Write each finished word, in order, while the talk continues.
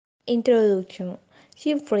Introduction.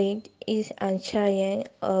 Selfridge is a giant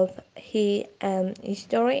of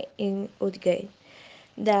history in Woodgate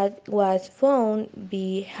that was found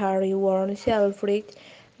by Harry Warren Selfridge.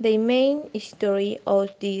 The main story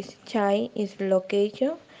of this chain is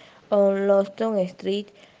location on London Street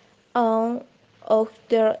on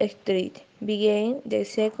Oxford Street, being the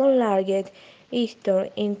second largest store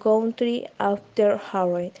in country after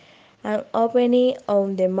Harrods, and opening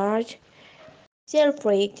on the March.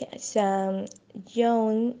 Selfridge Sam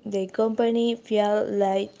joined the company Field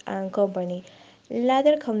Light and Company,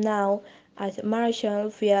 later known as Marshall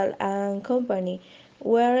Field and Company,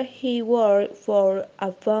 where he worked for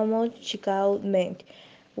a famous Chicago mint,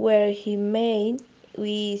 where he made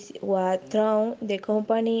with what through the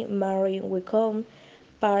company Mary Wickham,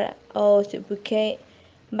 part of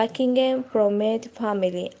Buckingham prominent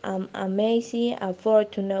family, an amazing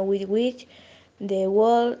fortune with which the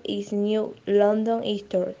world is New London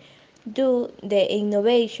history. Do the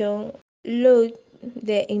innovation look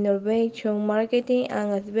the innovation marketing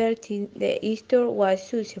and advertising the store was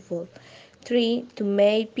successful. 3. To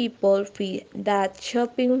make people feel that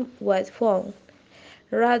shopping was fun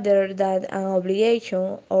rather than an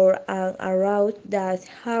obligation or an route that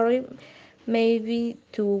Harry may be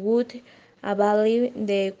too good value.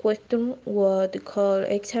 The question was called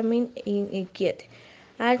examine in it.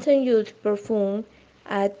 Also use perfume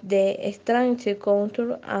at the strange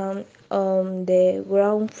counter and on the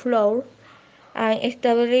ground floor and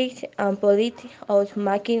establish a policy of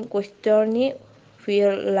making questioning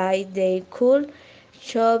feel like they could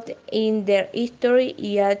shop in their history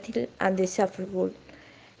yet and discoverable.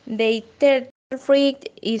 The third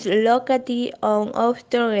street is located on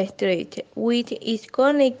Oxford Street, which is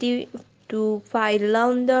connected to five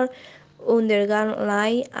London Underground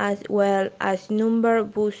line as well as number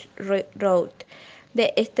bus route.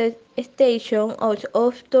 The stations of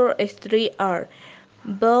Oxford Street are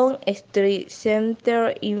Bond Street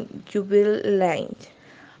Centre in Jubilee Line,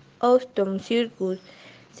 Austin Circus,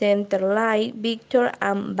 Center Line, Victor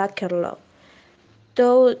and Bakerloo.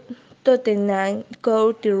 Tottenham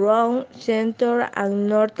Court Road Centre and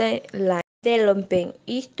Northern Line. Developing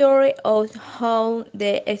history of how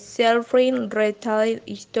the Selfridge retail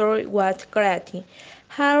store was created.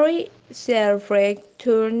 Harry Selfridge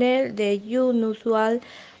turned the unusual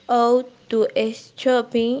out to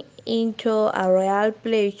shopping into a real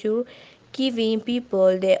pleasure, giving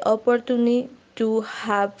people the opportunity to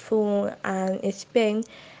have fun and spend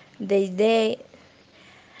the day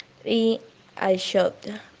in a shop,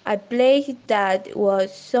 a place that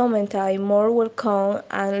was sometimes more welcome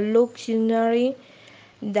and luxury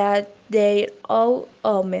than their own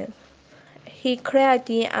home. He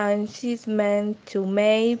created an system to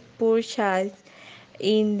make purchases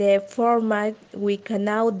in the format we can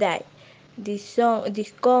now die.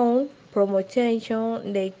 Discount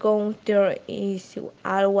promotion, the counter is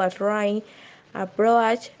always right,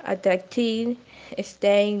 approach, attractive,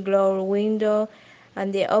 stained glass window,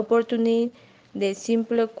 and the opportunity, the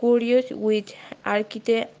simple curious with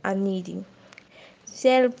architect and needing.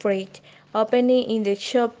 Selfridge opening in the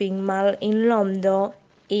shopping mall in London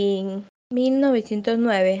in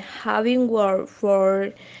 1909, having worked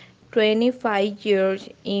for 25 years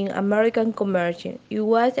in American commerce. It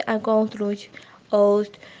was a construction of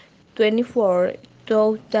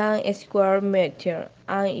 24,000 square meters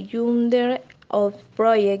and under of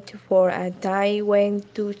project for a time when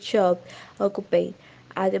two shops occupied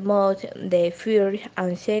at most the first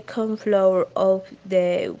and second floor of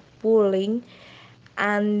the building,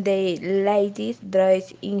 and the ladies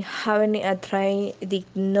dressed in having a train did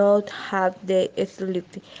not have the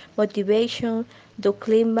slightest motivation to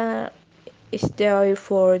climb a stair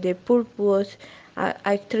for the purpose of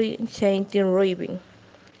actually changing ribbon.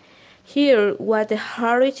 Here was the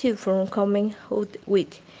Harry Chilford coming out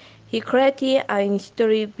with. He created a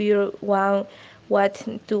story built one what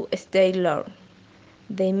to stay long.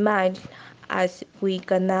 The match, as we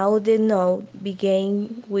can now know,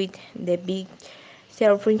 began with the big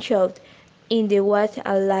surfing shop. In the was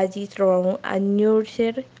a lady's room, a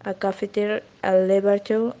nursery, a cafeteria, a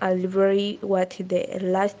laboratory, a library with the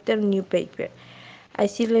last newspaper, a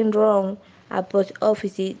silent room, a post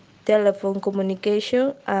office, telephone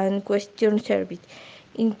communication, and question service.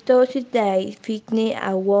 In those days, finding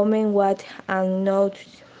a woman was not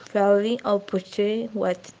fairly opportunity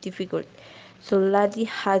was difficult, so ladies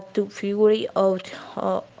had to figure out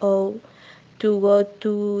how to go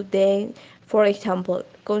to them. For example,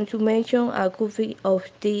 consumption a coffee of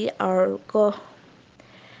tea or coffee,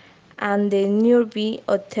 and the nearby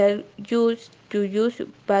hotel used to use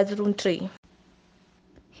bathroom 3.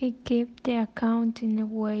 He kept the account in a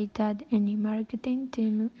way that any marketing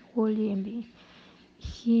team would envy.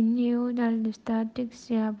 He knew all the statistics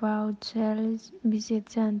about sales,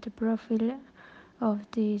 visits, and the profile of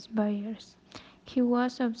these buyers. He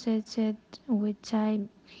was obsessed with time.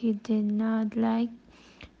 He did not like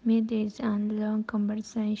meetings and long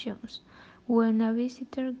conversations. When a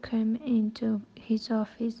visitor came into his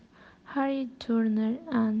office, Harry Turner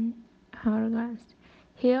and Horgans,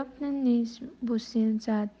 he opened his business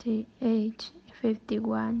at the age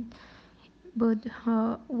 51, but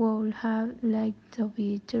would have liked to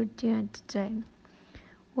be 30 at the time.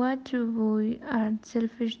 What drew boy at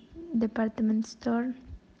Selfridge department store?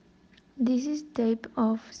 This is type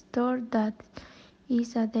of store that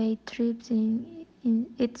is a day trip in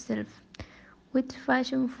itself, with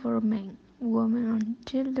fashion for men, women and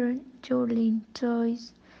children, jewelry,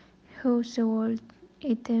 toys, household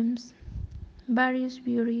items, various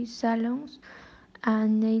beauty salons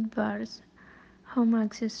and nail bars, home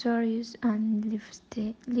accessories and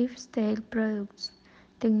lifestyle products,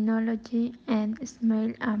 technology and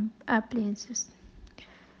small appliances.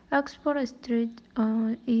 Oxford Street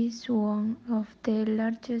is one of the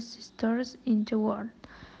largest stores in the world,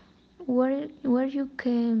 where you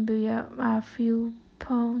can buy a few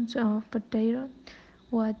pounds of potato,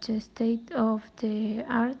 watch a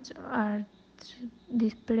state-of-the-art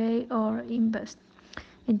display, or invest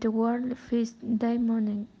in the world first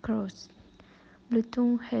diamond cross.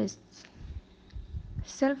 Bluetooth Hests.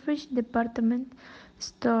 Selfridge department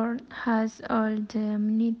store has all the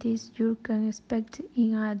amenities you can expect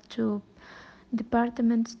in a true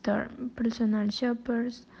department store: personal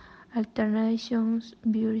shoppers, alternations,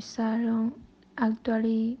 beauty salon,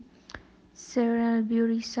 actually several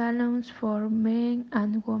beauty salons for men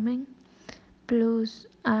and women, plus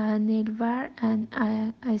a nail bar and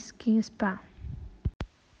a skin spa.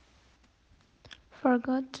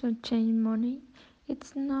 Forgot to change money?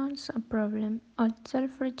 It's not a problem. All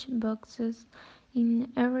Selfridge boxes in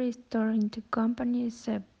every store in the company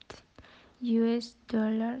except US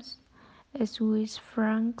dollars, Swiss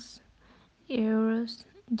francs, euros,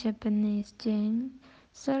 Japanese yen.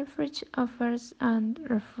 Selfridge offers and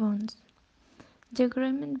refunds. The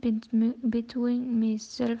agreement between Miss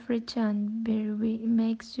Selfridge and Berry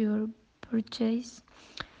makes your purchase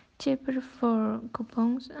cheaper for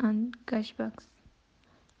coupons and cashbacks.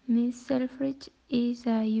 Miss Selfridge is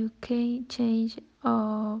a UK chain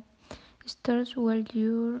of stores where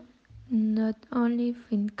you not only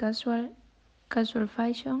find casual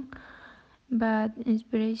fashion but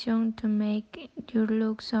inspiration to make your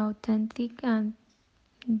looks authentic and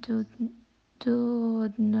do,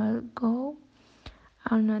 do not go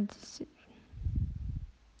unnoticed.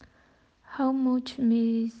 How much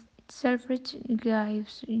Miss Selfridge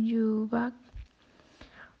gives you back?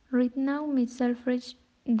 Right now, Miss Selfridge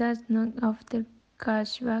does not offer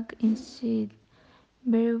cashback instead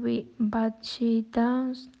very, but she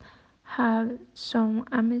does have some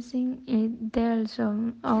amazing deals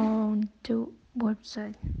on the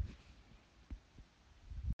website.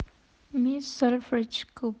 Miss Selfridge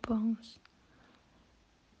coupons.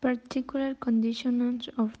 Particular conditions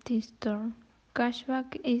of this store.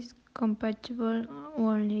 Cashback is compatible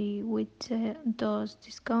only with those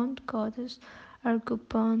discount codes or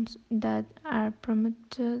coupons that are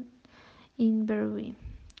promoted in Berry.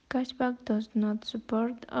 Cashback does not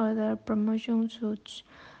support other promotions such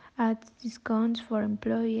as discounts for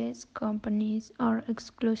employees, companies, or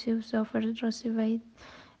exclusive offers received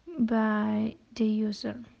by the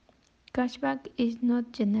user. Cashback is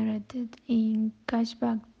not generated in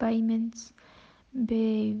cashback payments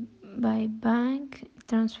by bank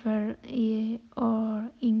transfer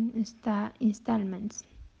or in installments.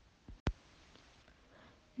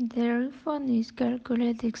 The refund is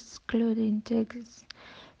calculated excluding taxes,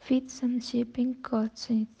 fees and shipping costs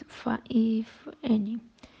if any.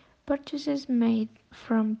 Purchases made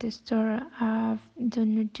from the store do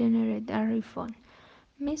not generate a refund.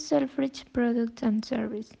 Miss Selfridge products and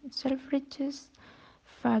service. Selfridge's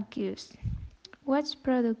focus. What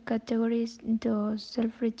product categories does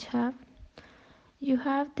Selfridge have? You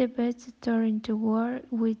have the best store in the world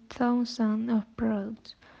with thousands of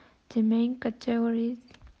products. The main categories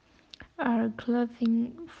are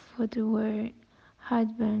clothing, footwear,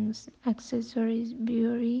 handbags, accessories,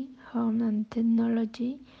 beauty, home and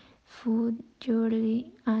technology, food,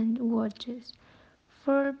 jewelry, and watches.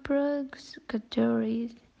 For products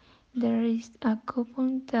categories, there is a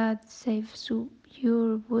coupon that saves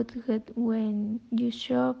your budget when you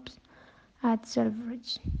shop at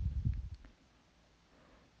Selfridge.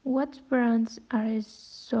 What brands are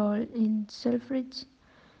sold in Selfridge?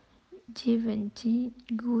 Givenchy,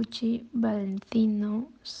 Gucci, Valentino,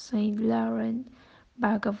 Saint Laurent,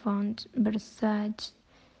 Vagabond, Versace,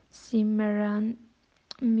 Cimarron,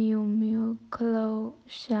 Miu Miu, Chloe,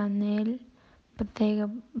 Chanel, Bottega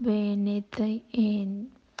Veneta, and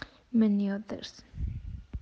many others.